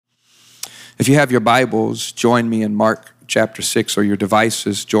If you have your Bibles, join me in Mark chapter 6, or your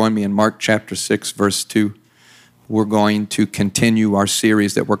devices, join me in Mark chapter 6, verse 2. We're going to continue our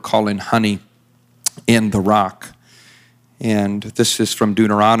series that we're calling Honey in the Rock. And this is from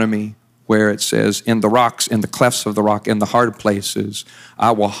Deuteronomy, where it says, in the rocks, in the clefts of the rock, in the hard places,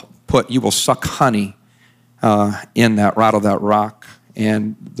 you will suck honey in that, out of that rock.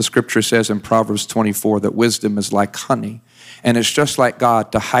 And the scripture says in Proverbs 24 that wisdom is like honey. And it's just like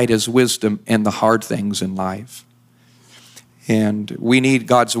God to hide his wisdom in the hard things in life. And we need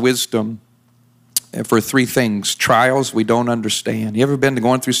God's wisdom for three things. Trials we don't understand. You ever been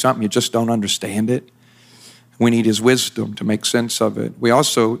going through something you just don't understand it? We need his wisdom to make sense of it. We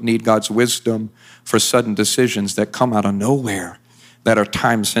also need God's wisdom for sudden decisions that come out of nowhere, that are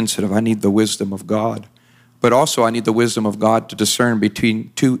time sensitive. I need the wisdom of God. But also I need the wisdom of God to discern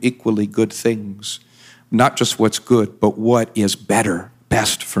between two equally good things. Not just what's good, but what is better,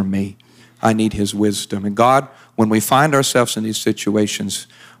 best for me. I need his wisdom. And God, when we find ourselves in these situations,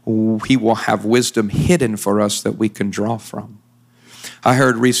 he will have wisdom hidden for us that we can draw from. I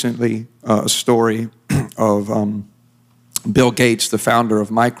heard recently a story of Bill Gates, the founder of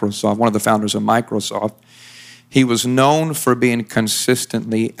Microsoft, one of the founders of Microsoft. He was known for being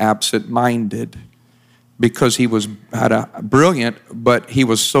consistently absent-minded, because he was brilliant, but he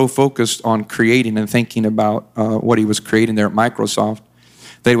was so focused on creating and thinking about what he was creating there at Microsoft,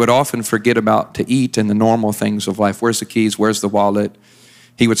 they would often forget about to eat and the normal things of life. Where's the keys? Where's the wallet?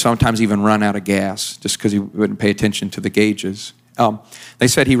 He would sometimes even run out of gas just because he wouldn't pay attention to the gauges. They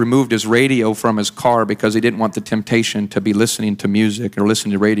said he removed his radio from his car because he didn't want the temptation to be listening to music or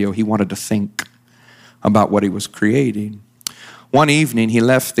listening to radio. He wanted to think about what he was creating. One evening, he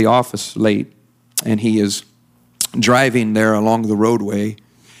left the office late, and he is driving there along the roadway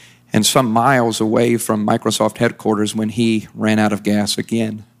and some miles away from Microsoft headquarters when he ran out of gas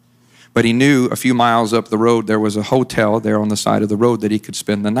again. But he knew a few miles up the road there was a hotel there on the side of the road that he could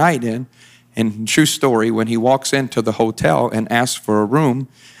spend the night in. And true story, when he walks into the hotel and asks for a room,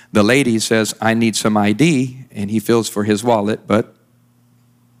 the lady says, I need some ID, and he feels for his wallet, but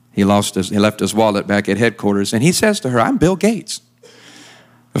he left his wallet back at headquarters. And he says to her, I'm Bill Gates,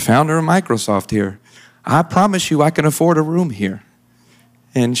 the founder of Microsoft here. I promise you I can afford a room here.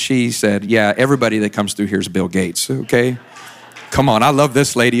 And she said, yeah, everybody that comes through here is Bill Gates, okay? Come on, I love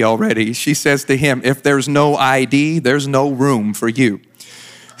this lady already. She says to him, if there's no ID, there's no room for you.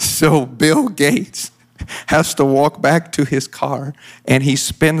 So Bill Gates has to walk back to his car, and he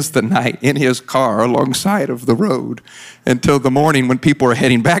spends the night in his car alongside of the road until the morning when people are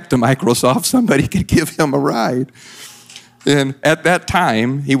heading back to Microsoft, somebody could give him a ride. And at that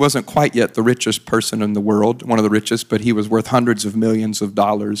time, he wasn't quite yet the richest person in the world, one of the richest, but he was worth hundreds of millions of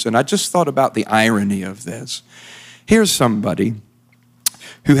dollars. And I just thought about the irony of this. Here's somebody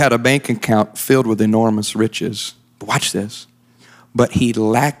who had a bank account filled with enormous riches. Watch this. But he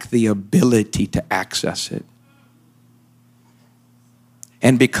lacked the ability to access it.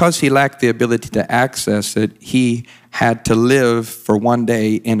 And because he lacked the ability to access it, he had to live for one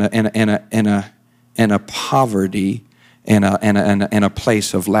day in a poverty, in a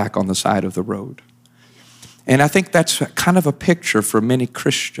place of lack on the side of the road. And I think that's kind of a picture for many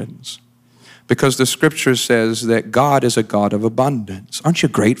Christians, because the scripture says that God is a God of abundance. Aren't you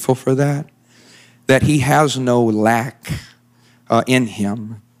grateful for that? That he has no lack in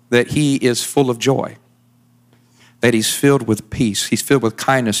him, that he is full of joy, that he's filled with peace, he's filled with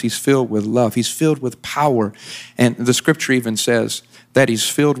kindness, he's filled with love, he's filled with power. And the scripture even says that he's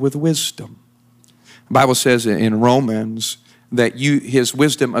filled with wisdom. The Bible says in Romans that his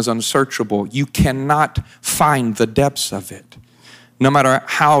wisdom is unsearchable. You cannot find the depths of it. No matter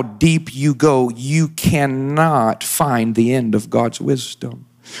how deep you go, you cannot find the end of God's wisdom.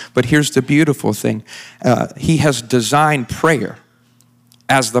 But here's the beautiful thing. He has designed prayer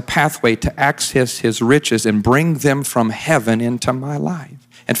as the pathway to access his riches and bring them from heaven into my life.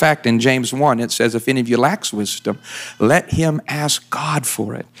 In fact, in James 1, it says, if any of you lacks wisdom, let him ask God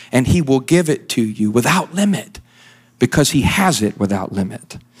for it, and he will give it to you without limit, because he has it without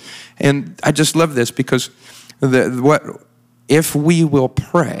limit. And I just love this, because if we will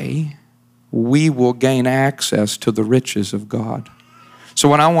pray, we will gain access to the riches of God. So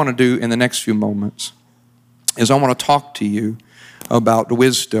what I want to do in the next few moments is I want to talk to you about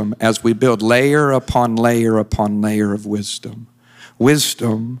wisdom as we build layer upon layer upon layer of wisdom.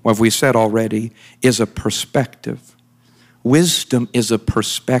 Wisdom, what we said already, is a perspective. Wisdom is a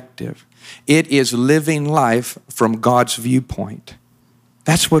perspective. It is living life from God's viewpoint.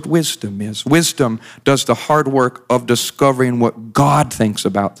 That's what wisdom is. Wisdom does the hard work of discovering what God thinks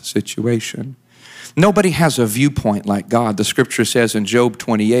about the situation. Nobody has a viewpoint like God. The scripture says in Job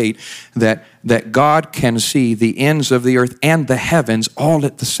 28 that God can see the ends of the earth and the heavens all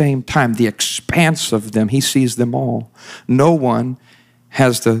at the same time, the expanse of them. He sees them all. No one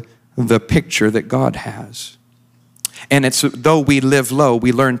has the picture that God has. And it's though we live low,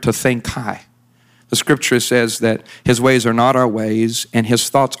 we learn to think high. The scripture says that his ways are not our ways and his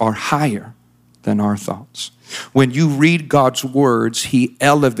thoughts are higher than our thoughts. When you read God's words, he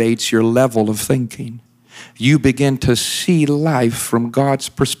elevates your level of thinking. You begin to see life from God's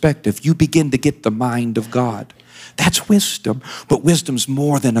perspective. You begin to get the mind of God. That's wisdom, but wisdom's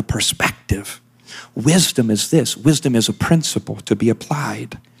more than a perspective. Wisdom is this. Wisdom is a principle to be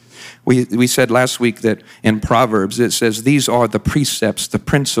applied. We said last week that in Proverbs it says these are the precepts, the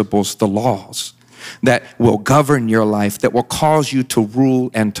principles, the laws that will govern your life, that will cause you to rule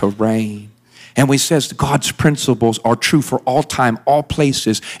and to reign. And we says God's principles are true for all time, all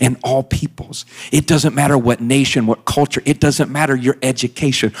places, and all peoples. It doesn't matter what nation, what culture. It doesn't matter your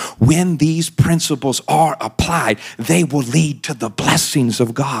education. When these principles are applied, they will lead to the blessings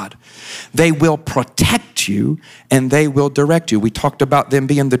of God. They will protect you and they will direct you. We talked about them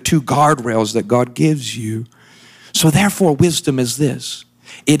being the two guardrails that God gives you. So therefore, wisdom is this.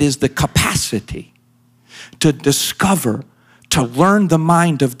 It is the capacity to discover, to learn the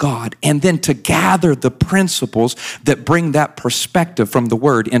mind of God, and then to gather the principles that bring that perspective from the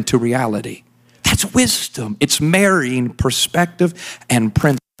word into reality. That's wisdom. It's marrying perspective and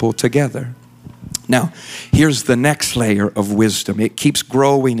principle together. Now, here's the next layer of wisdom. It keeps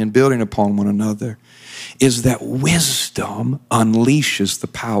growing and building upon one another, is that wisdom unleashes the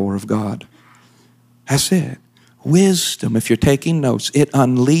power of God. That's it. Wisdom, if you're taking notes, it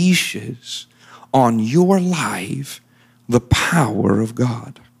unleashes on your life the power of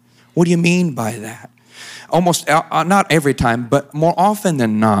God. What do you mean by that? Almost, not every time, but more often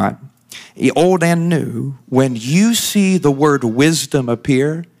than not, old and new, when you see the word wisdom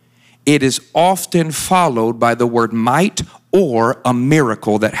appear, it is often followed by the word might or a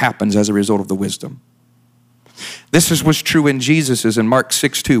miracle that happens as a result of the wisdom. This is what's true in Jesus's in Mark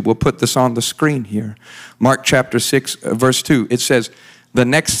 6:2. We'll put this on the screen here. Mark chapter 6, verse 2. It says, the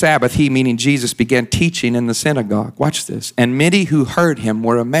next Sabbath, he, meaning Jesus, began teaching in the synagogue. Watch this. And many who heard him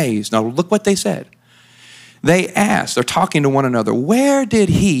were amazed. Now look what they said. They asked, they're talking to one another, where did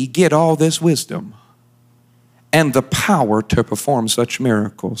he get all this wisdom and the power to perform such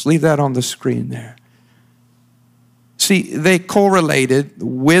miracles? Leave that on the screen there. See, they correlated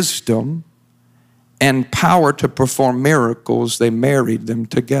wisdom and power to perform miracles. They married them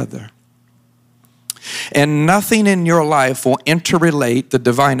together. And nothing in your life will interrelate the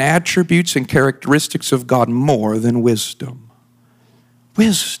divine attributes and characteristics of God more than wisdom.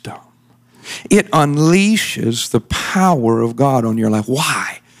 Wisdom. It unleashes the power of God on your life.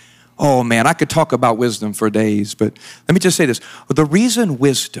 Why? Oh man, I could talk about wisdom for days, but let me just say this. The reason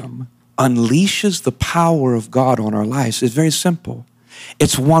wisdom unleashes the power of God on our lives is very simple.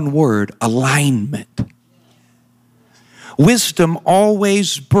 It's one word, alignment. Wisdom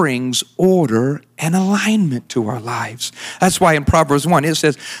always brings order and alignment to our lives. That's why in Proverbs 1, it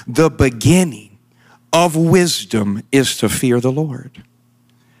says, the beginning of wisdom is to fear the Lord.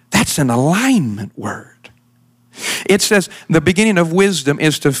 That's an alignment word. It says, the beginning of wisdom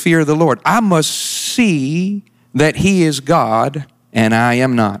is to fear the Lord. I must see that he is God and I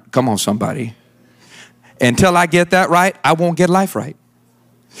am not. Come on, somebody. Until I get that right, I won't get life right.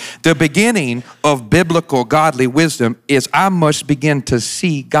 The beginning of biblical godly wisdom is I must begin to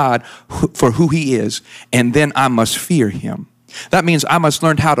see God for who he is, and then I must fear him. That means I must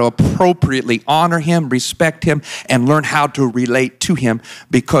learn how to appropriately honor him, respect him, and learn how to relate to him,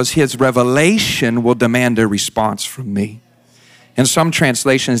 because his revelation will demand a response from me. In some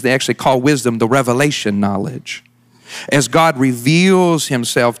translations, they actually call wisdom the revelation knowledge. As God reveals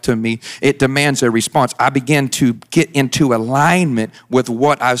himself to me, it demands a response. I begin to get into alignment with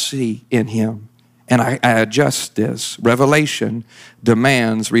what I see in him. And I adjust this. Revelation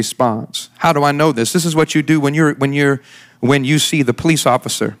demands response. How do I know this? This is what you do when you see the police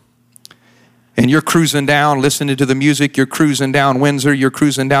officer and you're cruising down, listening to the music, you're cruising down Windsor, you're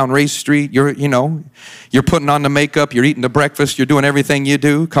cruising down Race Street, you're putting on the makeup, you're eating the breakfast, you're doing everything you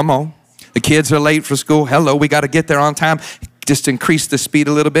do. Come on. The kids are late for school. Hello, we got to get there on time. Just increase the speed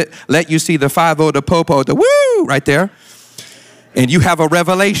a little bit. Let you see the 5-0, the popo, the woo, right there. And you have a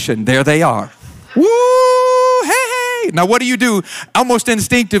revelation. There they are. Woo, hey, hey. Now what do? Almost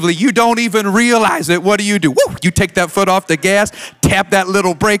instinctively, you don't even realize it. What do? Woo, you take that foot off the gas, tap that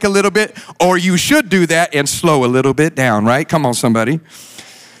little brake a little bit, or you should do that and slow a little bit down, right? Come on, somebody.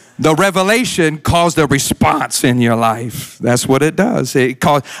 The revelation caused a response in your life. That's what it does.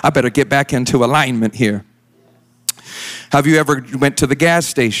 I better get back into alignment here. Have you ever went to the gas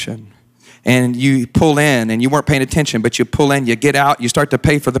station and you pull in and you weren't paying attention, but you pull in, you get out, you start to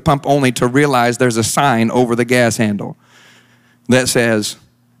pay for the pump only to realize there's a sign over the gas handle that says,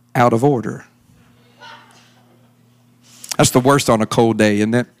 out of order. That's the worst on a cold day,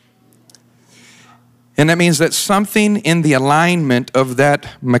 isn't it? And that means that something in the alignment of that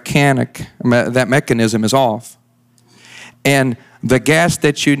mechanism is off. And the gas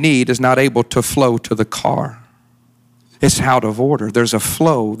that you need is not able to flow to the car. It's out of order. There's a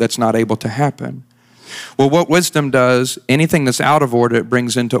flow that's not able to happen. Well, what wisdom does, anything that's out of order, it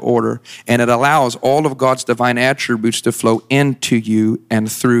brings into order. And it allows all of God's divine attributes to flow into you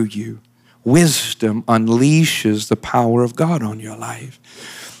and through you. Wisdom unleashes the power of God on your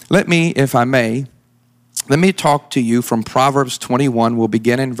life. Let me, if I may, let me talk to you from Proverbs 21. We'll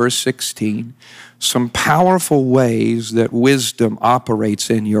begin in verse 16. Some powerful ways that wisdom operates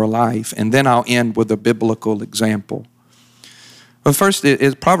in your life. And then I'll end with a biblical example. But first,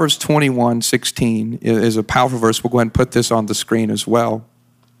 Proverbs 21:16 is a powerful verse. We'll go ahead and put this on the screen as well.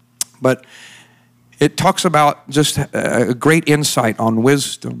 But it talks about just a great insight on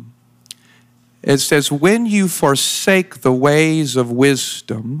wisdom. It says, when you forsake the ways of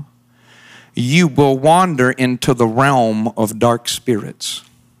wisdom, you will wander into the realm of dark spirits.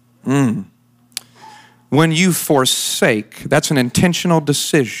 When you forsake, that's an intentional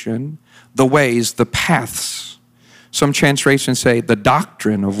decision, the ways, the paths. Some translations say the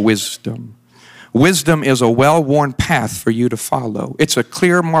doctrine of wisdom. Wisdom is a well-worn path for you to follow. It's a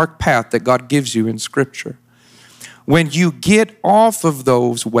clear marked path that God gives you in Scripture. When you get off of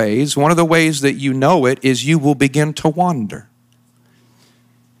those ways, one of the ways that you know it is you will begin to wander.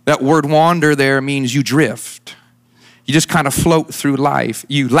 That word wander there means you drift. You just kind of float through life.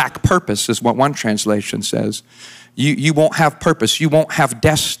 You lack purpose is what one translation says. You won't have purpose. You won't have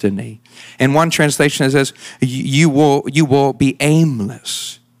destiny. In one translation it says you will be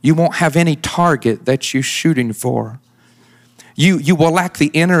aimless. You won't have any target that you're shooting for. You will lack the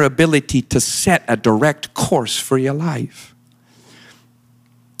inner ability to set a direct course for your life.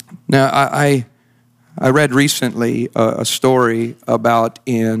 Now, I read recently a story about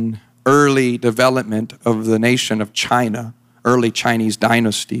in early development of the nation of China, early Chinese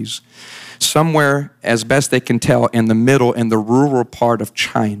dynasties, somewhere, as best they can tell, in the middle, in the rural part of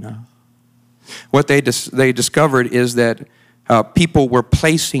China. What they discovered is that people were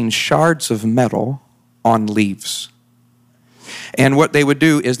placing shards of metal on leaves. And what they would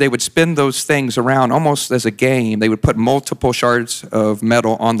do is they would spin those things around almost as a game. They would put multiple shards of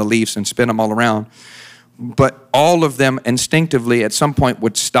metal on the leaves and spin them all around. But all of them instinctively at some point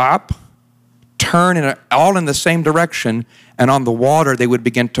would stop, turn all in the same direction, and on the water they would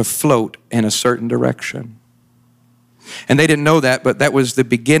begin to float in a certain direction. And they didn't know that, but that was the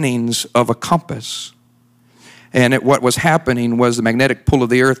beginnings of a compass. And what was happening was the magnetic pull of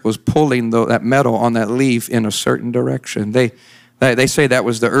the earth was pulling that metal on that leaf in a certain direction. They say that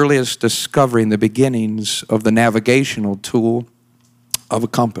was the earliest discovery in the beginnings of the navigational tool of a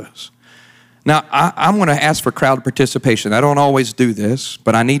compass. Now, I'm going to ask for crowd participation. I don't always do this,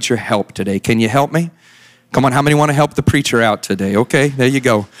 but I need your help today. Can you help me? Come on, how many want to help the preacher out today? Okay, there you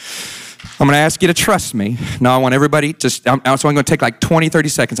go. I'm going to ask you to trust me. Now, I want everybody to, so I'm going to take like 20, 30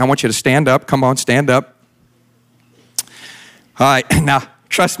 seconds. I want you to stand up. Come on, stand up. All right, now,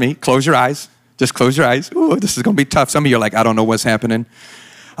 trust me. Close your eyes. Just close your eyes. Ooh, this is going to be tough. Some of you are like, I don't know what's happening.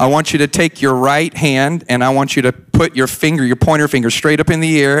 I want you to take your right hand and I want you to put your finger, your pointer finger straight up in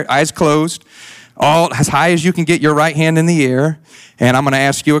the air, eyes closed, all as high as you can get your right hand in the air. And I'm going to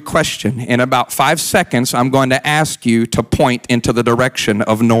ask you a question. In about 5 seconds, I'm going to ask you to point into the direction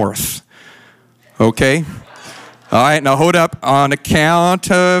of north. Okay? All right, now hold up. On a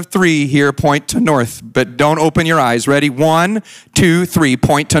count of 3 here, point to north. But don't open your eyes. Ready? 1, 2, 3.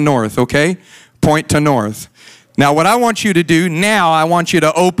 Point to north, okay? Point to north. Now, what I want you to do now, I want you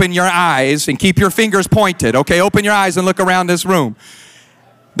to open your eyes and keep your fingers pointed, okay? Open your eyes and look around this room.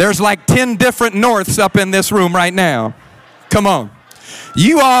 There's like 10 different norths up in this room right now. Come on.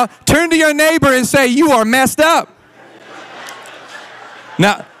 You all turn to your neighbor and say, you are messed up.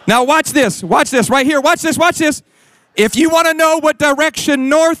 Now watch this. Watch this right here. Watch this. Watch this. If you want to know what direction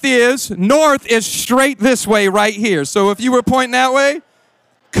north is straight this way right here. So if you were pointing that way,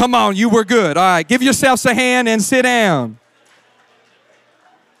 come on, you were good. All right, give yourselves a hand and sit down.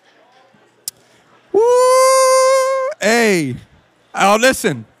 Woo! Hey, oh,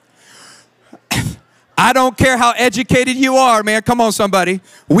 listen. I don't care how educated you are, man. Come on, somebody.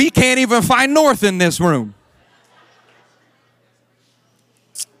 We can't even find north in this room.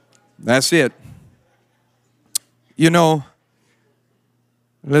 That's it. You know,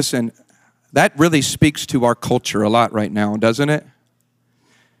 listen, that really speaks to our culture a lot right now, doesn't it?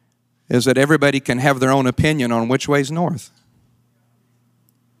 Is that everybody can have their own opinion on which way's north.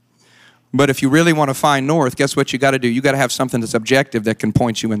 But if you really want to find north, guess what you got to do? You got to have something that's objective that can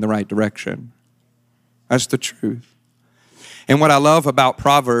point you in the right direction. That's the truth. And what I love about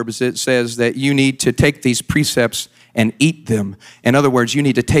Proverbs, it says that you need to take these precepts and eat them. In other words, you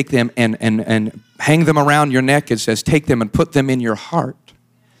need to take them and hang them around your neck. It says, take them and put them in your heart.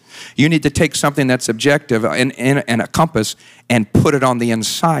 You need to take something that's objective and a compass and put it on the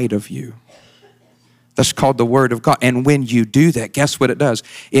inside of you. That's called the Word of God. And when you do that, guess what it does?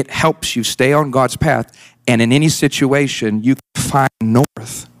 It helps you stay on God's path. And in any situation, you can find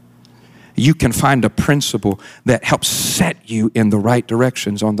north. You can find a principle that helps set you in the right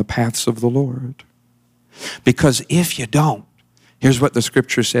directions on the paths of the Lord. Because if you don't, here's what the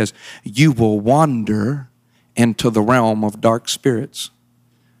scripture says, you will wander into the realm of dark spirits.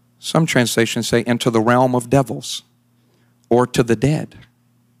 Some translations say into the realm of devils or to the dead.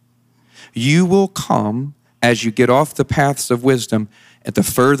 You will come as you get off the paths of wisdom, and the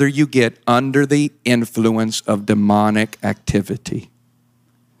further you get under the influence of demonic activity.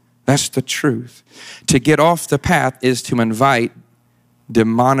 That's the truth. To get off the path is to invite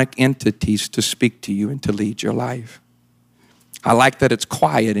demonic entities to speak to you and to lead your life. I like that it's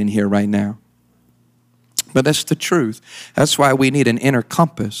quiet in here right now. But that's the truth. That's why we need an inner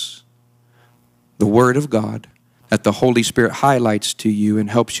compass, the Word of God, that the Holy Spirit highlights to you and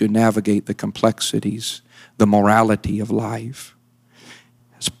helps you navigate the complexities, the morality of life.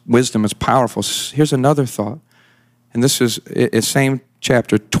 Wisdom is powerful. Here's another thought. And this is same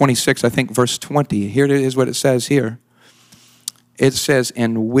chapter 26, I think verse 20. Here it is what it says here. It says,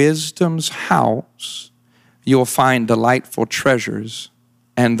 in wisdom's house, you'll find delightful treasures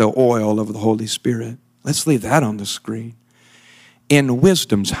and the oil of the Holy Spirit. Let's leave that on the screen. In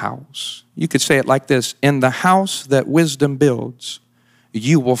wisdom's house. You could say it like this. In the house that wisdom builds,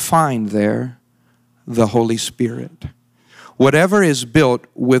 you will find there the Holy Spirit. Whatever is built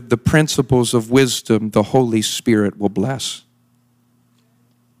with the principles of wisdom, the Holy Spirit will bless.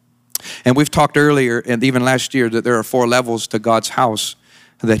 And we've talked earlier, and even last year, that there are 4 levels to God's house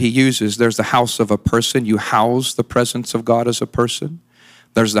that He uses. There's the house of a person. You house the presence of God as a person.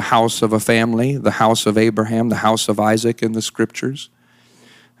 There's the house of a family, the house of Abraham, the house of Isaac in the scriptures.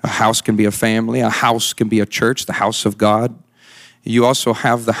 A house can be a family. A house can be a church, the house of God. You also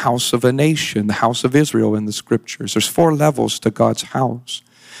have the house of a nation, the house of Israel in the scriptures. There's 4 levels to God's house.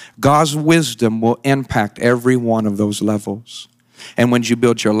 God's wisdom will impact every one of those levels. And when you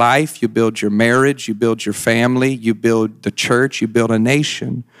build your life, you build your marriage, you build your family, you build the church, you build a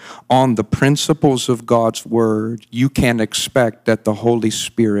nation on the principles of God's word, you can expect that the Holy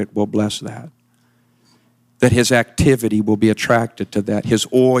Spirit will bless that. That His activity will be attracted to that. His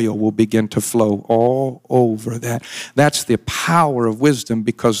oil will begin to flow all over that. That's the power of wisdom,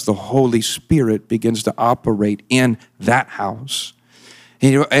 because the Holy Spirit begins to operate in that house.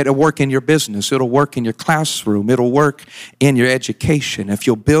 It'll work in your business. It'll work in your classroom. It'll work in your education. If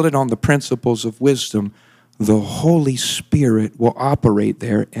you'll build it on the principles of wisdom, the Holy Spirit will operate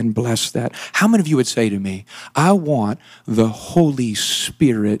there and bless that. How many of you would say to me, I want the Holy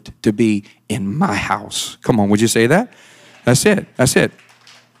Spirit to be in my house? Come on, would you say that? That's it. That's it.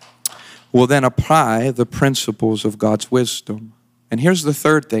 Well, then apply the principles of God's wisdom. And here's the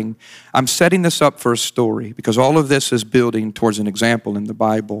third thing. I'm setting this up for a story because all of this is building towards an example in the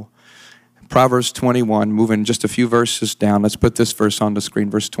Bible. Proverbs 21, moving just a few verses down. Let's put this verse on the screen,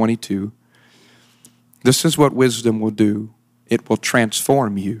 verse 22. This is what wisdom will do. It will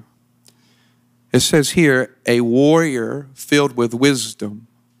transform you. It says here, a warrior filled with wisdom.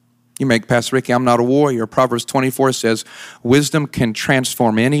 You make, Pastor Ricky, I'm not a warrior. Proverbs 24 says, wisdom can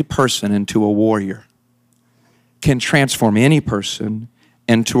transform any person into a warrior. Can transform any person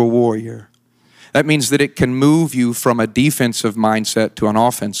into a warrior. That means that it can move you from a defensive mindset to an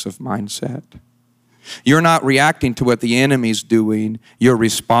offensive mindset. You're not reacting to what the enemy's doing. You're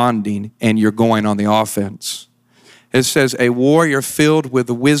responding and you're going on the offense. It says, a warrior filled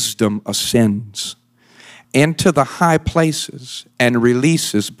with wisdom ascends into the high places and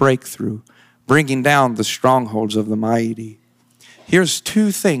releases breakthrough, bringing down the strongholds of the mighty. Here's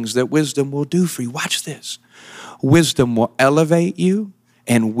 2 things that wisdom will do for you. Watch this. Wisdom will elevate you,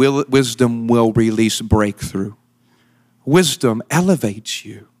 and wisdom will release breakthrough. Wisdom elevates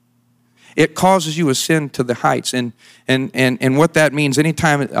you. It causes you to ascend to the heights. And what that means,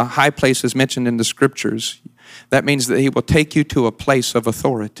 anytime a high place is mentioned in the scriptures, that means that He will take you to a place of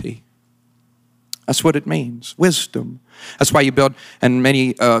authority. That's what it means, wisdom. That's why you build, and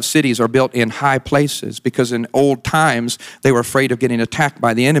many cities are built in high places, because in old times, they were afraid of getting attacked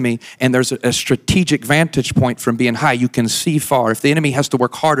by the enemy, and there's a strategic vantage point from being high. You can see far. If the enemy has to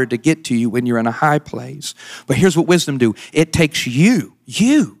work harder to get to you when you're in a high place. But here's what wisdom do. It takes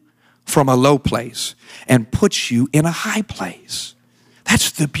you from a low place and puts you in a high place.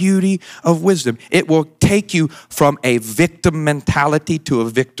 That's the beauty of wisdom. It will take you from a victim mentality to a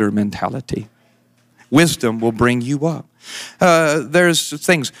victor mentality. Wisdom will bring you up. There are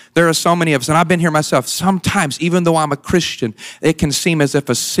so many of us, and I've been here myself. Sometimes, even though I'm a Christian, it can seem as if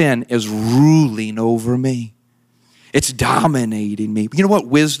a sin is ruling over me. It's dominating me. You know what?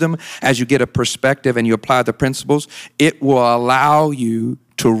 Wisdom, as you get a perspective and you apply the principles, it will allow you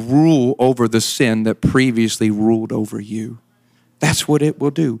to rule over the sin that previously ruled over you. That's what it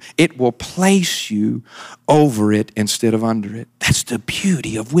will do. It will place you over it instead of under it. That's the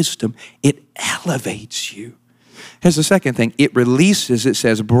beauty of wisdom. It elevates you. Here's the second thing. It releases, it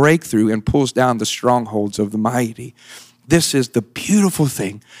says, breakthrough, and pulls down the strongholds of the mighty. This is the beautiful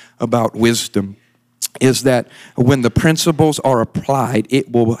thing about wisdom, is that when the principles are applied,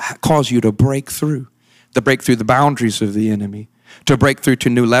 it will cause you to break through the boundaries of the enemy, to break through to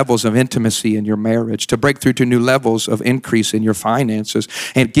new levels of intimacy in your marriage, to break through to new levels of increase in your finances,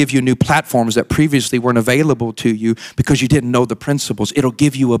 and give you new platforms that previously weren't available to you because you didn't know the principles. It'll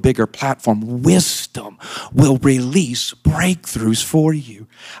give you a bigger platform. Wisdom will release breakthroughs for you.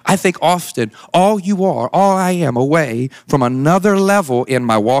 I think often all I am away from another level in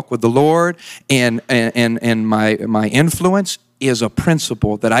my walk with the Lord and my influence is a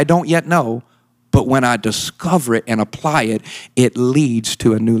principle that I don't yet know. But when I discover it and apply it, it leads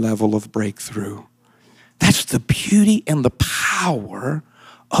to a new level of breakthrough. That's the beauty and the power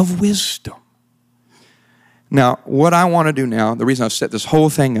of wisdom. Now, what I want to do now, the reason I've set this whole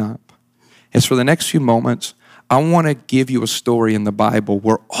thing up, is for the next few moments, I want to give you a story in the Bible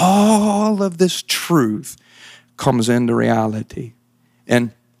where all of this truth comes into reality.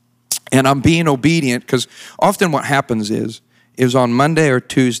 And I'm being obedient, because often what happens is on Monday or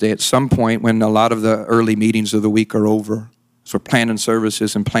Tuesday at some point when a lot of the early meetings of the week are over, so planning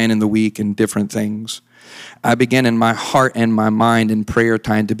services and planning the week and different things, I begin in my heart and my mind in prayer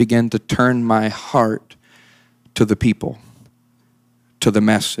time to begin to turn my heart to the people, to the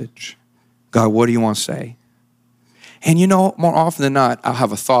message. God, what do you want to say? And you know, more often than not, I'll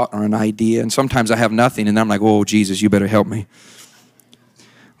have a thought or an idea, and sometimes I have nothing, and I'm like, oh, Jesus, you better help me.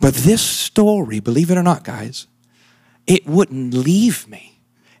 But this story, believe it or not, guys, it wouldn't leave me.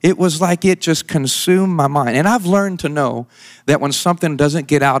 It was like it just consumed my mind. And I've learned to know that when something doesn't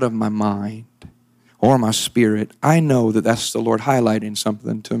get out of my mind or my spirit, I know that that's the Lord highlighting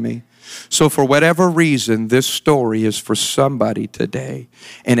something to me. So for whatever reason, this story is for somebody today.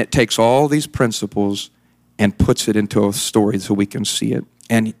 And it takes all these principles and puts it into a story so we can see it.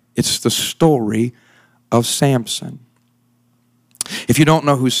 And it's the story of Samson. If you don't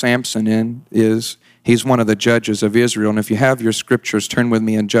know who Samson is, he's one of the judges of Israel. And if you have your scriptures, turn with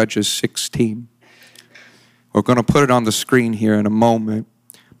me in Judges 16. We're going to put it on the screen here in a moment.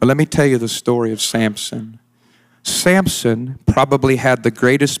 But let me tell you the story of Samson. Samson probably had the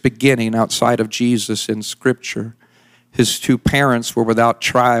greatest beginning outside of Jesus in Scripture. His two parents were without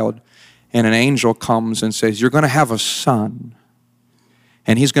child, and an angel comes and says, you're going to have a son,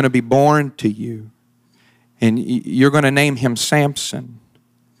 and he's going to be born to you, and you're going to name him Samson.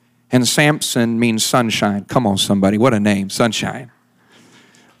 And Samson means sunshine. Come on, somebody. What a name, sunshine.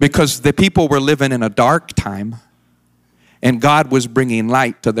 Because the people were living in a dark time, and God was bringing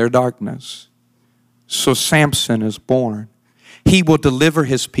light to their darkness. So Samson is born. He will deliver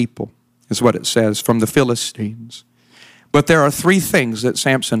his people, is what it says, from the Philistines. But there are three things that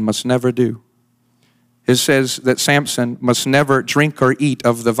Samson must never do. It says that Samson must never drink or eat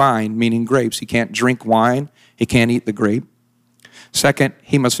of the vine, meaning grapes. He can't drink wine. He can't eat the grape. Second,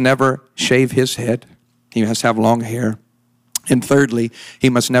 he must never shave his head. He has to have long hair. And thirdly, he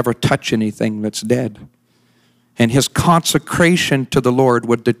must never touch anything that's dead. And his consecration to the Lord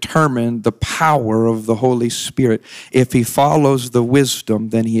would determine the power of the Holy Spirit. If he follows the wisdom,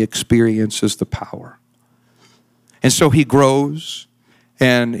 then he experiences the power. And so he grows.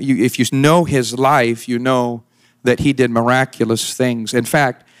 And if you know his life, you know that he did miraculous things. In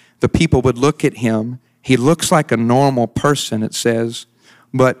fact, the people would look at him. He looks like a normal person, it says,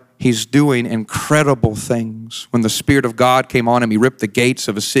 but he's doing incredible things. When the Spirit of God came on him, he ripped the gates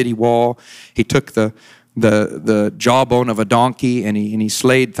of a city wall. He took the jawbone of a donkey and he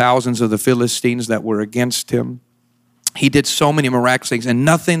slayed thousands of the Philistines that were against him. He did so many miraculous things, and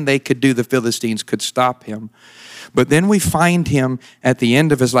nothing they could do, the Philistines, could stop him. But then we find him at the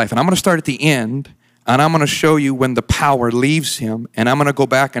end of his life. And I'm going to start at the end, And I'm going to show you when the power leaves him, and I'm going to go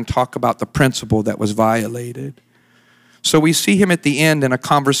back and talk about the principle that was violated. So we see him at the end in a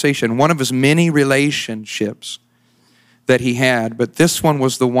conversation, one of his many relationships that he had, but this one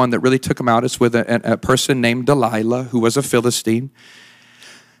was the one that really took him out. It's with a person named Delilah, who was a Philistine,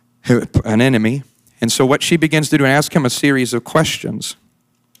 an enemy. And so what she begins to do and ask him a series of questions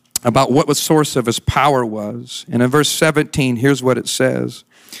about what the source of his power was. And in verse 17, here's what it says.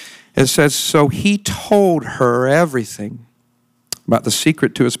 It says, so he told her everything about the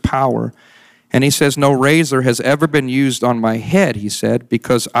secret to his power. And he says, no razor has ever been used on my head, he said,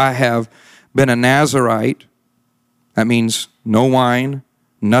 because I have been a Nazirite. That means no wine,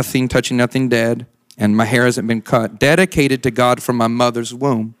 nothing, touching nothing dead, and my hair hasn't been cut. Dedicated to God from my mother's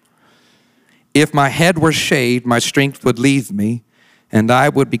womb. If my head were shaved, my strength would leave me, and I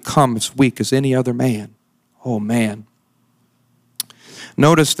would become as weak as any other man. Oh, man.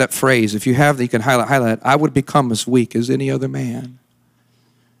 Notice that phrase. If you have that, you can highlight it. I would become as weak as any other man.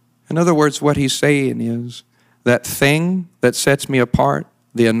 In other words, what he's saying is that thing that sets me apart,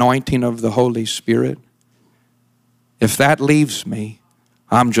 the anointing of the Holy Spirit, if that leaves me,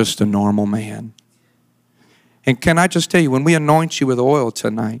 I'm just a normal man. And can I just tell you, when we anoint you with oil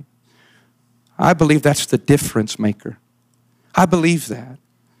tonight, I believe that's the difference maker. I believe that.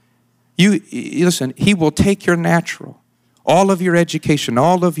 You listen, he will take your natural, all of your education,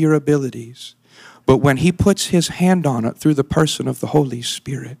 all of your abilities, but when he puts his hand on it through the person of the Holy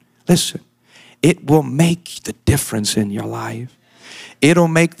Spirit, listen, it will make the difference in your life. It'll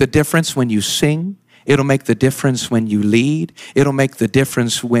make the difference when you sing. It'll make the difference when you lead. It'll make the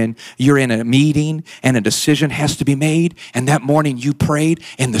difference when you're in a meeting and a decision has to be made, and that morning you prayed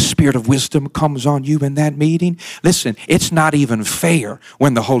and the spirit of wisdom comes on you in that meeting. Listen, it's not even fair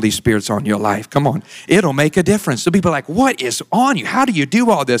when the Holy Spirit's on your life. Come on. It'll make a difference. So people are like, what is on you? How do you do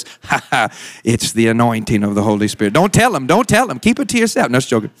all this? It's the anointing of the Holy Spirit. Don't tell them. Don't tell them. Keep it to yourself. No, just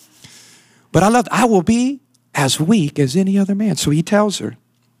joking. But I will be as weak as any other man. So he tells her.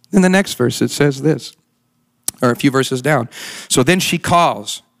 In the next verse, it says this, or a few verses down. So then she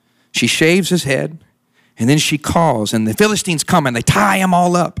calls. She shaves his head, and then she calls, and the Philistines come, and they tie him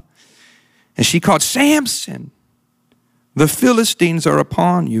all up. And she called, Samson, the Philistines are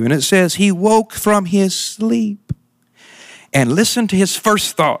upon you. And it says he woke from his sleep. And listen to his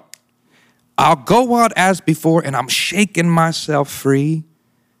first thought. I'll go out as before, and I'm shaking myself free.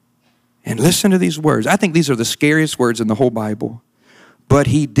 And listen to these words. I think these are the scariest words in the whole Bible. But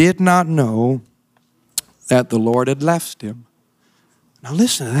he did not know that the Lord had left him. Now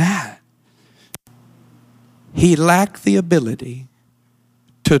listen to that. He lacked the ability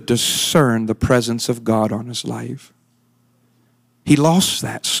to discern the presence of God on his life. He lost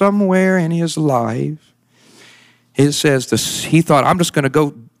that somewhere in his life. It says this, he thought, I'm just going to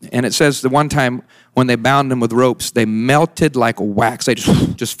go. And it says the one time when they bound him with ropes, they melted like wax. They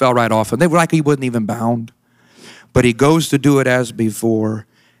just fell right off. And they were like he wasn't even bound. But he goes to do it as before,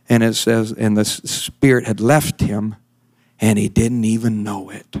 and it says, and the spirit had left him, and he didn't even know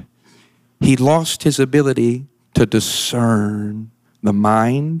it. He lost his ability to discern the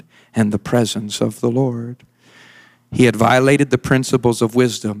mind and the presence of the Lord. He had violated the principles of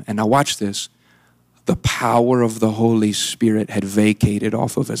wisdom. And now watch this. The power of the Holy Spirit had vacated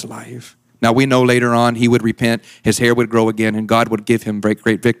off of his life. Now we know later on he would repent, his hair would grow again, and God would give him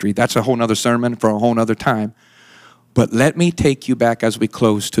great victory. That's a whole nother sermon for a whole nother time. But let me take you back as we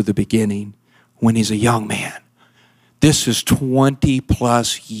close to the beginning when he's a young man. This is 20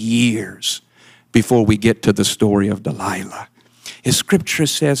 plus years before we get to the story of Delilah. His scripture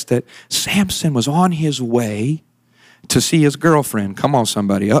says that Samson was on his way to see his girlfriend. Come on,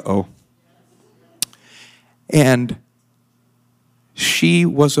 somebody. Uh-oh. And she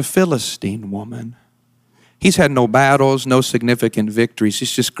was a Philistine woman. He's had no battles, no significant victories.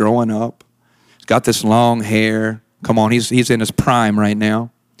 He's just growing up. He's got this long hair. Come on, he's in his prime right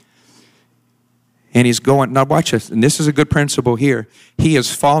now. And he's going, now watch this, and this is a good principle here. He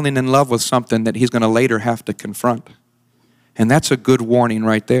is falling in love with something that he's going to later have to confront. And that's a good warning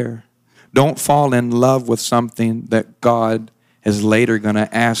right there. Don't fall in love with something that God is later going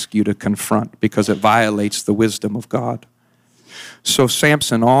to ask you to confront because it violates the wisdom of God. So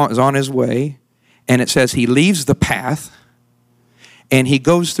Samson is on his way, and it says he leaves the path, and he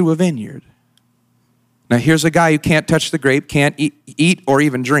goes through a vineyard. Now here's a guy who can't touch the grape, can't eat or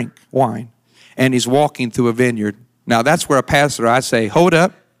even drink wine. And he's walking through a vineyard. Now that's where a pastor, I say, hold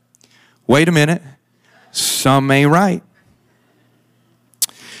up, wait a minute, some ain't right.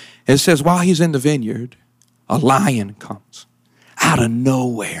 It says while he's in the vineyard, a lion comes out of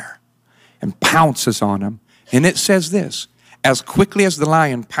nowhere and pounces on him. And it says this, As quickly as the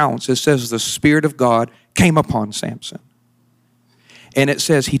lion pounced, it says the Spirit of God came upon Samson. And it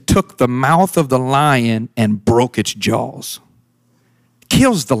says he took the mouth of the lion and broke its jaws.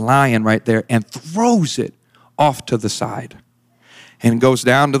 Kills the lion right there and throws it off to the side. And goes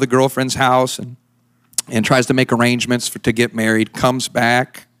down to the girlfriend's house and tries to make arrangements to get married. Comes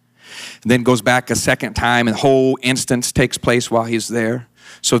back, then goes back a second time, and the whole instance takes place while he's there.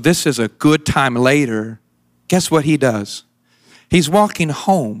 So this is a good time later. Guess what he does? He's walking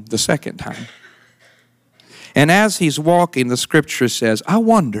home the second time. And as he's walking, the scripture says, I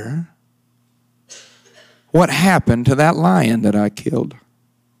wonder what happened to that lion that I killed.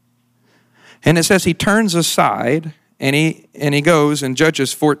 And it says he turns aside and he goes in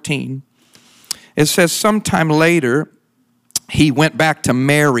Judges 14. It says sometime later, he went back to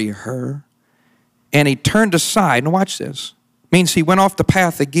marry her and he turned aside. And watch this. Means he went off the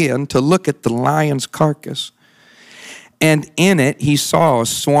path again to look at the lion's carcass. And in it, he saw a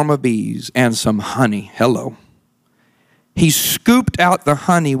swarm of bees and some honey. Hello. He scooped out the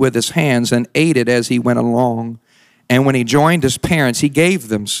honey with his hands and ate it as he went along. And when he joined his parents, he gave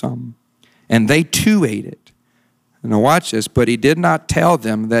them some. And they too ate it. Now watch this. But he did not tell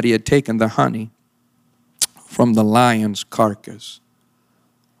them that he had taken the honey from the lion's carcass.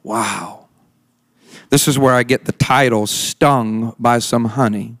 Wow. This is where I get the title, Stung by Some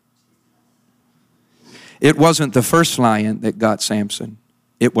Honey. It wasn't the first lion that got Samson.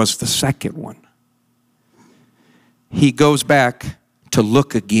 It was the second one. He goes back to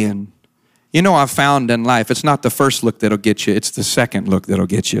look again. You know, I've found in life, it's not the first look that'll get you, it's the second look that'll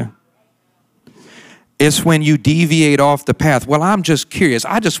get you. It's when you deviate off the path. Well, I'm just curious.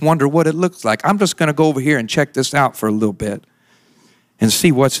 I just wonder what it looks like. I'm just going to go over here and check this out for a little bit and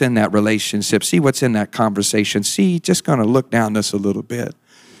see what's in that relationship, see what's in that conversation, see, just going to look down this a little bit.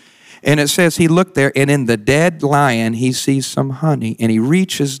 And it says he looked there, and in the dead lion, he sees some honey, and he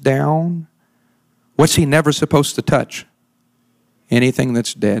reaches down. What's he never supposed to touch? Anything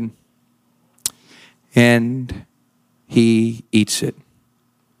that's dead. And he eats it.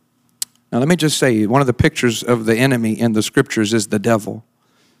 Now let me just say, one of the pictures of the enemy in the scriptures is the devil.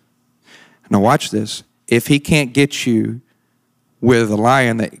 Now watch this. If he can't get you with a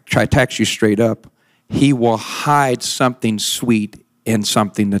lion that attacks you straight up, he will hide something sweet in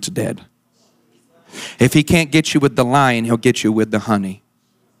something that's dead. If he can't get you with the lion, he'll get you with the honey.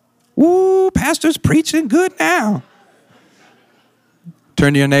 Ooh, pastor's preaching good now.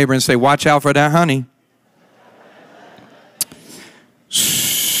 Turn to your neighbor and say, watch out for that honey.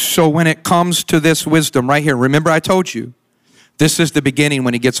 So when it comes to this wisdom right here, remember I told you, this is the beginning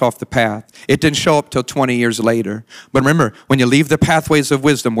when he gets off the path. It didn't show up till 20 years later. But remember, when you leave the pathways of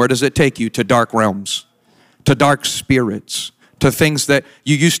wisdom, where does it take you? To dark realms, to dark spirits, to things that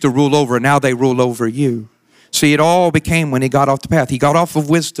you used to rule over, and now they rule over you. See, it all became when he got off the path. He got off of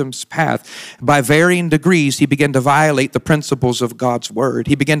wisdom's path. By varying degrees, he began to violate the principles of God's word.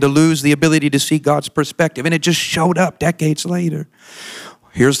 He began to lose the ability to see God's perspective, and it just showed up decades later.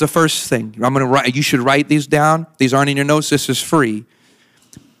 Here's the first thing. I'm going to write. You should write these down. These aren't in your notes. This is free.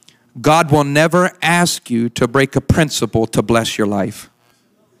 God will never ask you to break a principle to bless your life.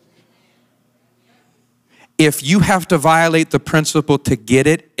 If you have to violate the principle to get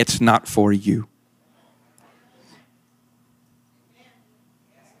it, it's not for you.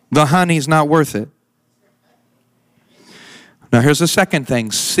 The honey's not worth it. Now here's the second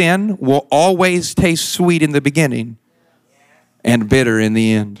thing. Sin will always taste sweet in the beginning and bitter in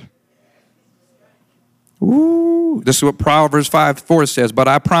the end. Ooh, this is what Proverbs 5:4 says. But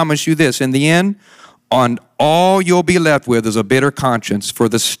I promise you this, in the end, on all you'll be left with is a bitter conscience, for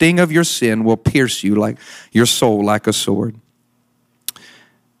the sting of your sin will pierce you like your soul like a sword.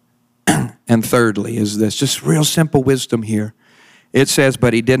 And thirdly is this, just real simple wisdom here. It says,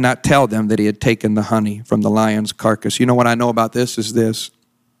 but he did not tell them that he had taken the honey from the lion's carcass. You know what I know about this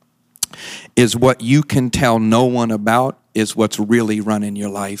is what you can tell no one about is what's really running your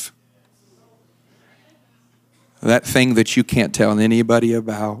life. That thing that you can't tell anybody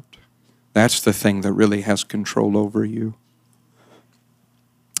about, that's the thing that really has control over you.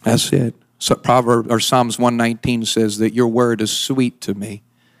 That's it. So Psalms 119 says that your word is sweet to me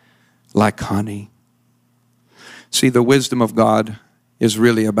like honey. See, the wisdom of God is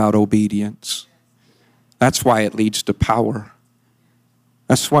really about obedience. That's why it leads to power.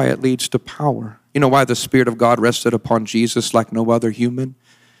 That's why it leads to power. You know why the Spirit of God rested upon Jesus like no other human?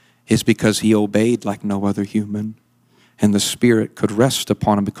 Is because he obeyed like no other human. And the Spirit could rest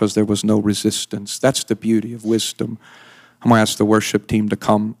upon him because there was no resistance. That's the beauty of wisdom. I'm going to ask the worship team to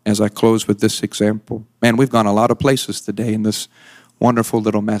come as I close with this example. Man, we've gone a lot of places today in this wonderful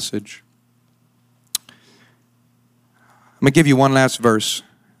little message. I'm going to give you one last verse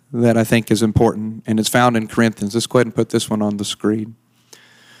that I think is important, and it's found in Corinthians. Let's go ahead and put this one on the screen.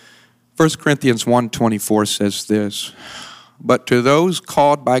 1 Corinthians 1:24 says this, "But to those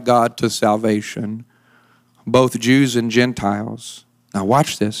called by God to salvation, both Jews and Gentiles." Now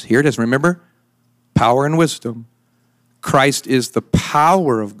watch this. Here it is. Remember? Power and wisdom. Christ is the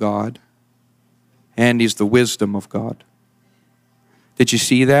power of God, and He's the wisdom of God. Did you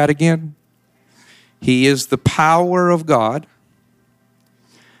see that again? He is the power of God,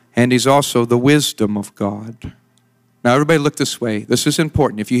 and He's also the wisdom of God. Now everybody look this way. This is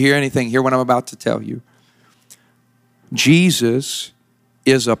important. If you hear anything, hear what I'm about to tell you. Jesus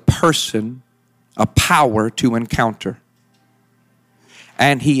is a person, a power to encounter.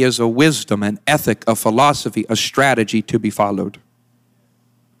 And He is a wisdom, an ethic, a philosophy, a strategy to be followed.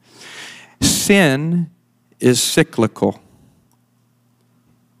 Sin is cyclical.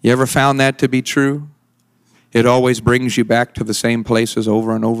 You ever found that to be true? It always brings you back to the same places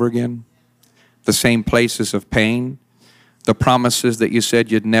over and over again. The same places of pain. The promises that you said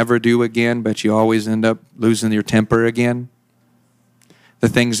you'd never do again, but you always end up losing your temper again. The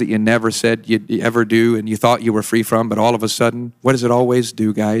things that you never said you'd ever do and you thought you were free from, but all of a sudden, what does it always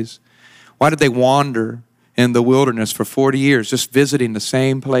do, guys? Why did they wander in the wilderness for 40 years, just visiting the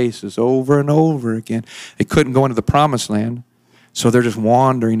same places over and over again? They couldn't go into the promised land, so they're just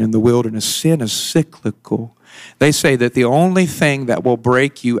wandering in the wilderness. Sin is cyclical. They say that the only thing that will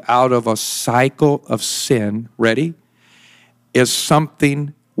break you out of a cycle of sin, ready, is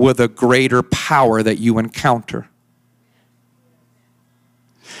something with a greater power that you encounter.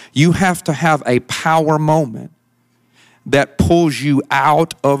 You have to have a power moment that pulls you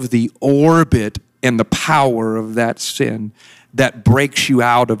out of the orbit and the power of that sin, that breaks you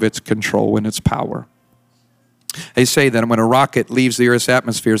out of its control and its power. They say that when a rocket leaves the Earth's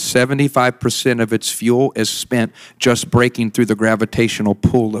atmosphere, 75% of its fuel is spent just breaking through the gravitational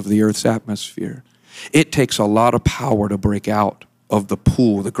pull of the Earth's atmosphere. It takes a lot of power to break out of the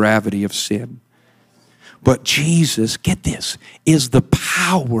pull, the gravity of sin. But Jesus, get this, is the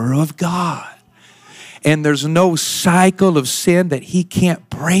power of God. And there's no cycle of sin that He can't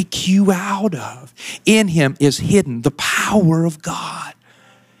break you out of. In Him is hidden the power of God.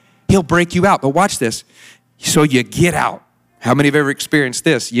 He'll break you out. But watch this. So you get out. How many have ever experienced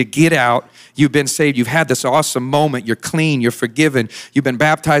this? You get out, you've been saved, you've had this awesome moment, you're clean, you're forgiven, you've been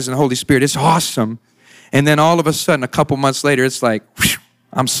baptized in the Holy Spirit, it's awesome. And then all of a sudden, a couple months later, it's like, whew,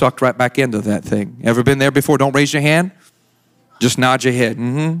 I'm sucked right back into that thing. Ever been there before? Don't raise your hand. Just nod your head.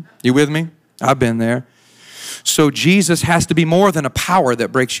 You with me? I've been there. So Jesus has to be more than a power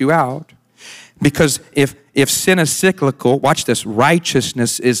that breaks you out. Because if sin is cyclical, watch this,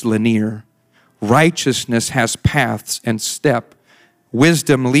 righteousness is linear. Righteousness has paths and step.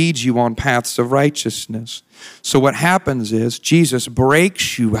 Wisdom leads you on paths of righteousness. So what happens is Jesus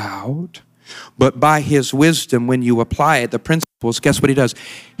breaks you out, but by His wisdom, when you apply it, the principles, guess what He does?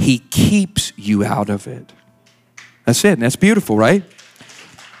 He keeps you out of it. That's it. And that's beautiful, right?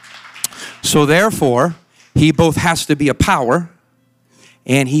 So therefore, He both has to be a power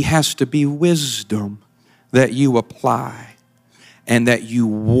and He has to be wisdom that you apply and that you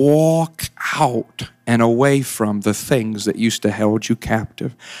walk out and away from the things that used to hold you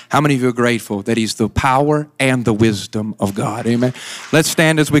captive. How many of you are grateful that He's the power and the wisdom of God? Amen. Let's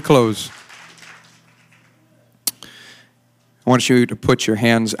stand as we close. I want you to put your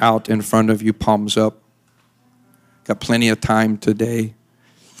hands out in front of you, palms up. Got plenty of time today.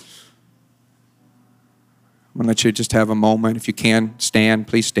 I'm going to let you just have a moment. If you can, stand.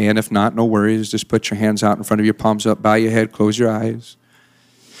 Please stand. If not, no worries. Just put your hands out in front of you, palms up, bow your head, close your eyes.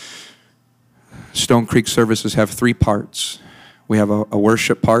 Stone Creek services have three parts. We have a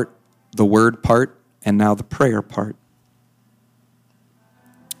worship part, the word part, and now the prayer part.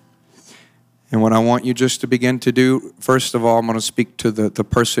 And what I want you just to begin to do, first of all, I'm going to speak to the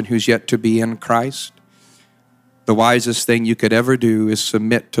person who's yet to be in Christ. The wisest thing you could ever do is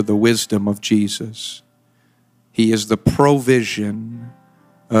submit to the wisdom of Jesus. He is the provision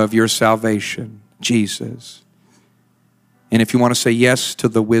of your salvation, Jesus. And if you want to say yes to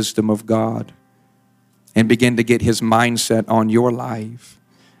the wisdom of God and begin to get His mindset on your life,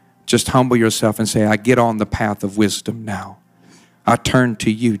 just humble yourself and say, I get on the path of wisdom now. I turn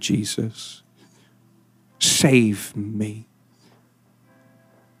to you, Jesus. Save me.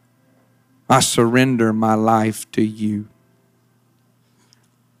 I surrender my life to you.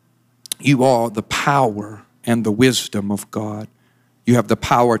 You are the power and the wisdom of God. You have the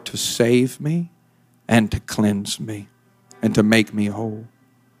power to save me and to cleanse me and to make me whole.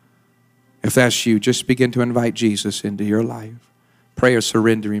 If that's you, just begin to invite Jesus into your life. Pray a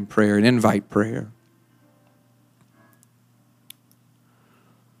surrendering prayer, an invite prayer.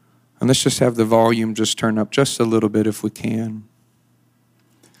 And let's just have the volume just turn up just a little bit if we can.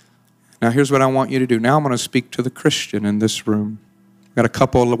 Now here's what I want you to do. Now I'm going to speak to the Christian in this room. I've got a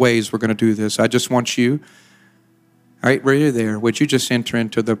couple of ways we're going to do this. I just want you, all right, where you're there, would you just enter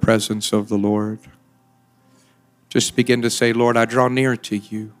into the presence of the Lord? Just begin to say, Lord, I draw near to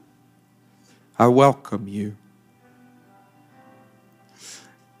you. I welcome you.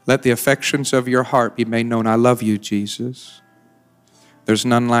 Let the affections of your heart be made known. I love you, Jesus. There's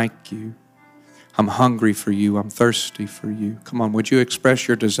none like you. I'm hungry for you. I'm thirsty for you. Come on, would you express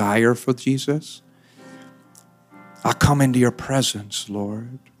your desire for Jesus? I come into your presence,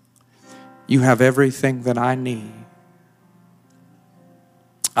 Lord. You have everything that I need.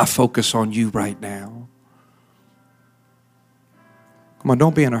 I focus on you right now. Come on,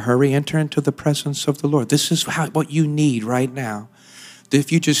 don't be in a hurry. Enter into the presence of the Lord. This is what you need right now.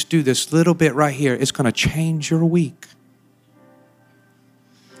 If you just do this little bit right here, it's going to change your week.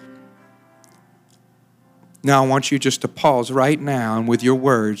 Now I want you just to pause right now and with your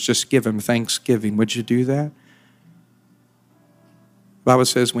words, just give him thanksgiving. Would you do that? The Bible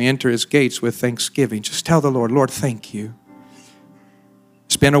says we enter his gates with thanksgiving. Just tell the Lord, Lord, thank you.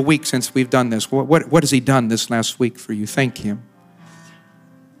 It's been a week since we've done this. What has he done this last week for you? Thank him.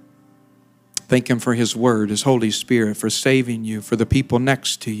 Thank him for his word, his Holy Spirit, for saving you, for the people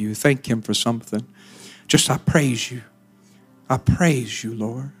next to you. Thank him for something. Just I praise you. I praise you,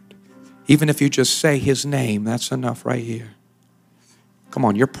 Lord. Even if you just say his name, that's enough right here. Come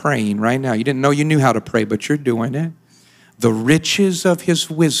on, you're praying right now. You didn't know you knew how to pray, but you're doing it. The riches of his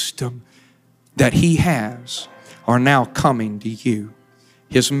wisdom that he has are now coming to you.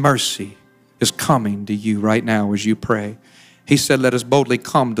 His mercy is coming to you right now as you pray. He said, let us boldly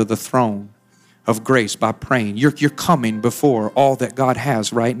come to the throne of grace by praying. You're coming before all that God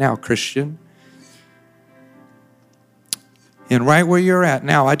has right now, Christian. And right where you're at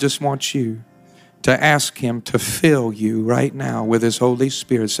now, I just want you to ask him to fill you right now with his Holy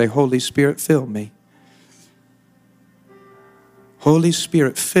Spirit. Say, Holy Spirit, fill me. Holy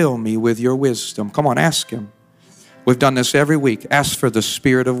Spirit, fill me with your wisdom. Come on, ask him. We've done this every week. Ask for the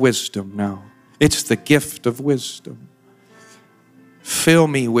spirit of wisdom now. It's the gift of wisdom. Fill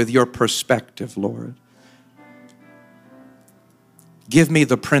me with your perspective, Lord. Give me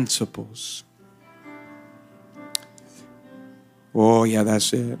the principles. Oh, yeah,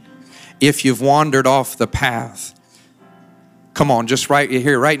 that's it. If you've wandered off the path, come on, just right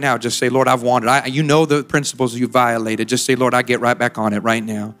here, right now, just say, Lord, I've wandered. You know the principles you violated. Just say, Lord, I get right back on it right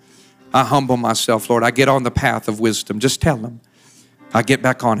now. I humble myself, Lord. I get on the path of wisdom. Just tell him, I get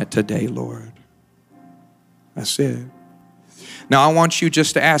back on it today, Lord. That's it. Now, I want you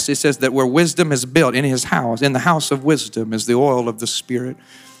just to ask, it says that where wisdom is built in his house, in the house of wisdom is the oil of the Spirit.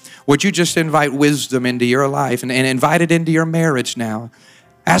 Would you just invite wisdom into your life and invite it into your marriage now?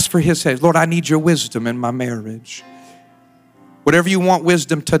 Ask for his head. Lord, I need your wisdom in my marriage. Whatever you want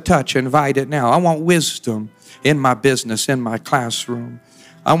wisdom to touch, invite it now. I want wisdom in my business, in my classroom.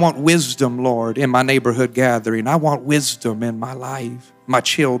 I want wisdom, Lord, in my neighborhood gathering. I want wisdom in my life, my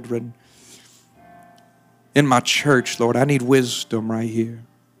children, in my church, Lord. I need wisdom right here.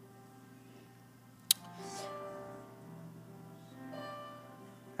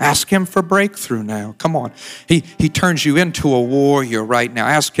 Ask him for breakthrough now. Come on. He turns you into a warrior right now.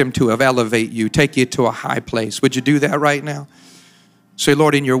 Ask him to elevate you, take you to a high place. Would you do that right now? Say,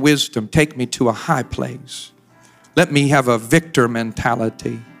 Lord, in your wisdom, take me to a high place. Let me have a victor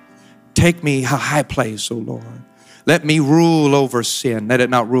mentality. Take me a high place, oh Lord. Let me rule over sin. Let it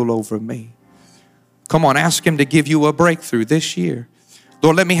not rule over me. Come on, ask him to give you a breakthrough this year.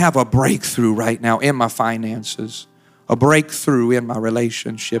 Lord, let me have a breakthrough right now in my finances. A breakthrough in my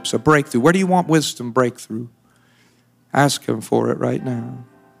relationships. A breakthrough. Where do you want wisdom breakthrough? Ask him for it right now.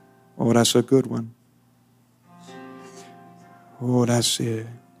 Oh, that's a good one. Oh, that's it.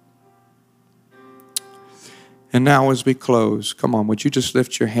 And now as we close, come on, would you just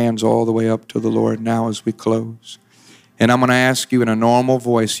lift your hands all the way up to the Lord now as we close? And I'm going to ask you in a normal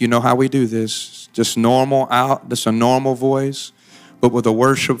voice. You know how we do this. Just normal out. Just a normal voice, but with a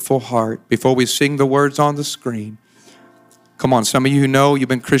worshipful heart. Before we sing the words on the screen. Come on, some of you who know you've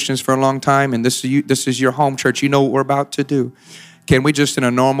been Christians for a long time and this is your home church. You know what we're about to do. Can we just in a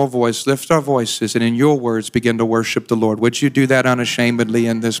normal voice lift our voices and in your words begin to worship the Lord? Would you do that unashamedly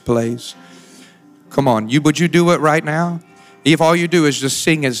in this place? Come on, would you do it right now? If all you do is just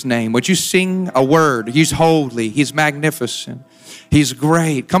sing his name, would you sing a word? He's holy, he's magnificent. He's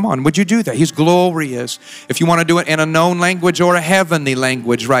great. Come on, would you do that? He's glorious. If you want to do it in a known language or a heavenly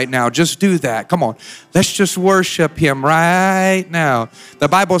language right now, just do that. Come on, let's just worship Him right now. The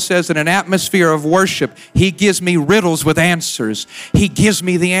Bible says in an atmosphere of worship, He gives me riddles with answers. He gives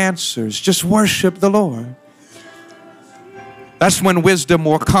me the answers. Just worship the Lord. That's when wisdom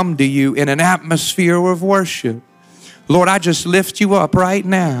will come to you, in an atmosphere of worship. Lord, I just lift you up right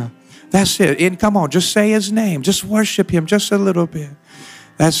now. That's it. And come on, just say His name. Just worship Him just a little bit.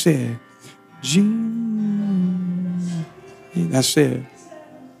 That's it. That's it.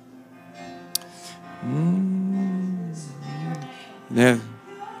 Yeah.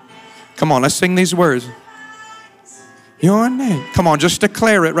 Come on, let's sing these words. Your name. Come on, just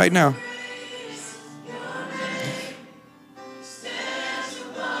declare it right now.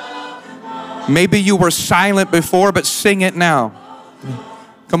 Maybe you were silent before, but sing it now.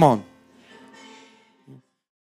 Come on.